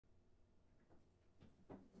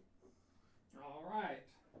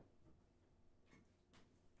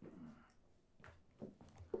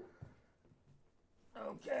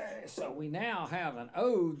Okay, so we now have an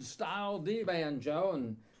ode style D banjo,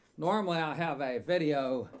 and normally I have a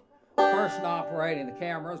video person operating the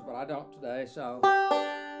cameras, but I don't today, so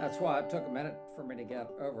that's why it took a minute for me to get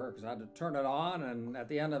over, because I had to turn it on, and at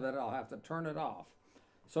the end of it I'll have to turn it off.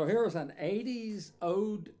 So here's an 80s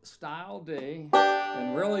ode style D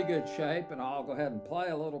in really good shape, and I'll go ahead and play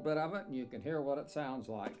a little bit of it and you can hear what it sounds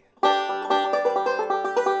like.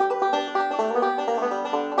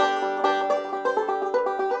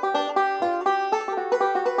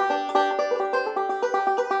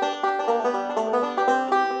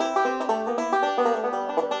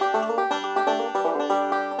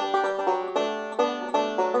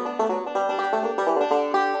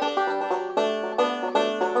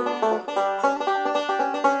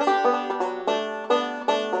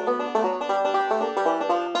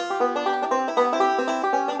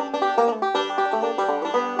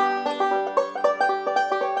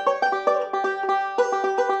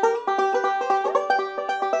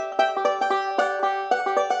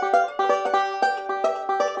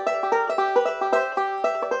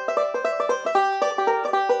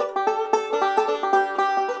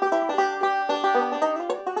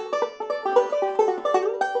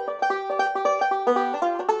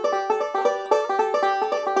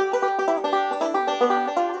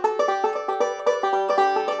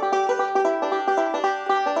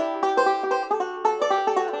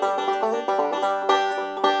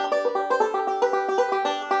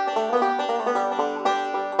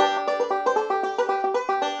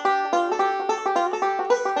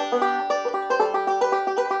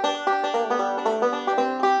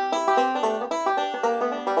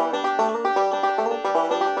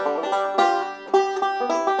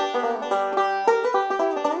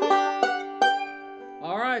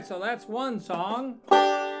 So that's one song,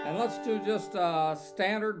 and let's do just a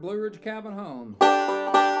standard Blue Ridge Cabin Home.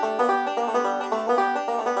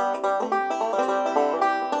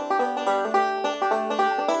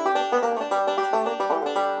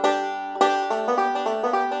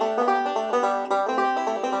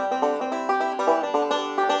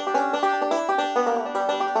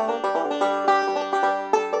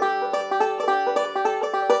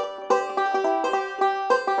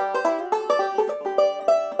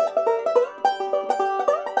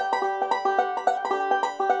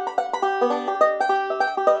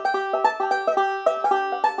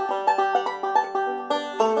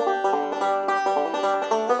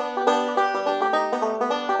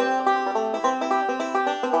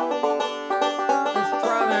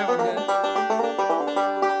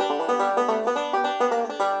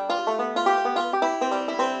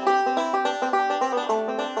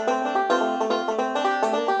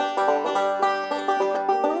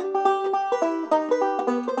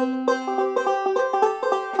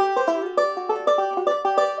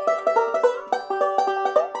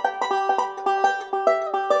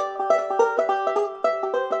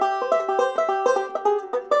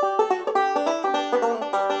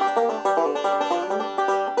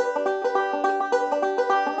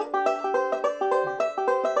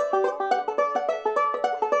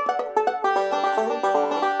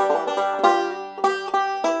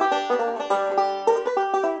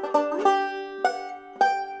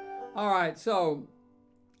 So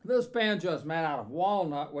this banjo is made out of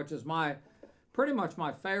walnut, which is pretty much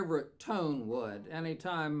my favorite tone wood.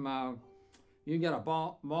 Anytime you get a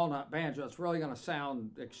walnut banjo, it's really going to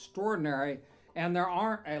sound extraordinary. And there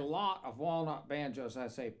aren't a lot of walnut banjos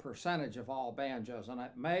as a percentage of all banjos, and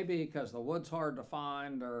it may be because the wood's hard to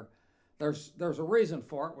find, or there's a reason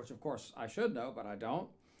for it, which of course I should know, but I don't.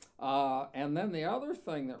 And then the other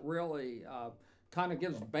thing that really kind of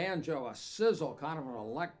gives banjo a sizzle, kind of an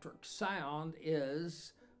electric sound,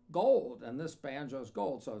 is gold, and this banjo is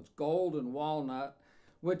gold. So it's gold and walnut,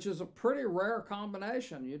 which is a pretty rare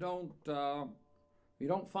combination. You don't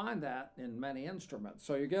find that in many instruments.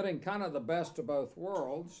 So you're getting kind of the best of both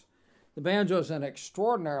worlds. The banjo's in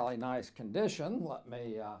extraordinarily nice condition. Let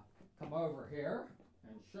me come over here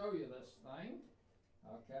and show you this thing.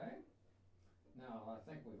 Okay. Now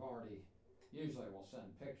I think we've already. Usually we'll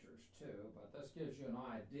send pictures too, but this gives you an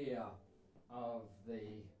idea of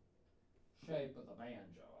the shape of the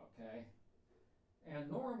banjo, okay?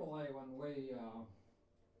 And normally when we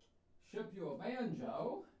ship you a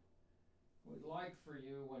banjo, we'd like for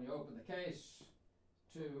you, when you open the case,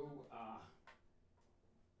 to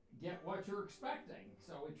get what you're expecting.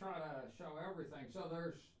 So we try to show everything. So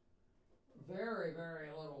there's very, very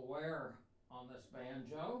little wear on this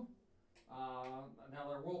banjo. Now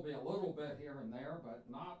there will be a little bit here and there, but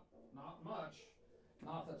not much.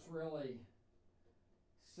 Not that's really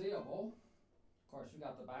seeable. Of course, you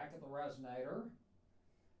got the back of the resonator,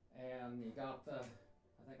 and you got the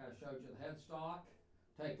I think I showed you the headstock.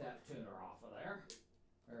 Take that tuner off of there.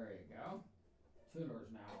 There you go. Tuner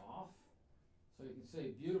is now off. So you can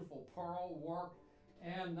see beautiful pearl work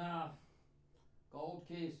and gold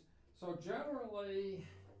keys. So generally,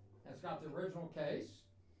 it's got the original case.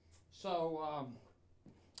 So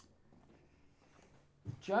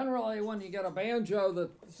generally, when you get a banjo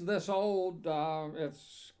that's this old,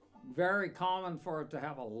 it's very common for it to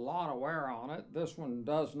have a lot of wear on it. This one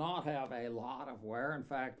does not have a lot of wear. In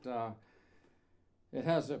fact, it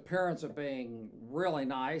has the appearance of being really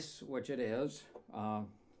nice, which it is,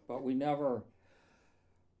 but we never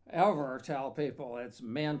ever tell people it's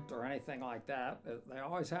mint or anything like that. They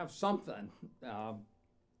always have something.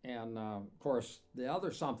 Of course, the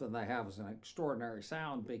other something they have is an extraordinary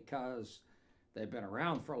sound because they've been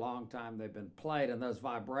around for a long time. They've been played, and those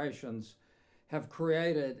vibrations have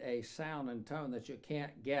created a sound and tone that you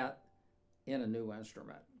can't get in a new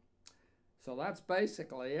instrument. So that's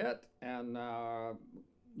basically it, and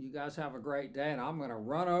you guys have a great day, and I'm going to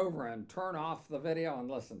run over and turn off the video and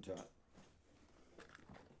listen to it.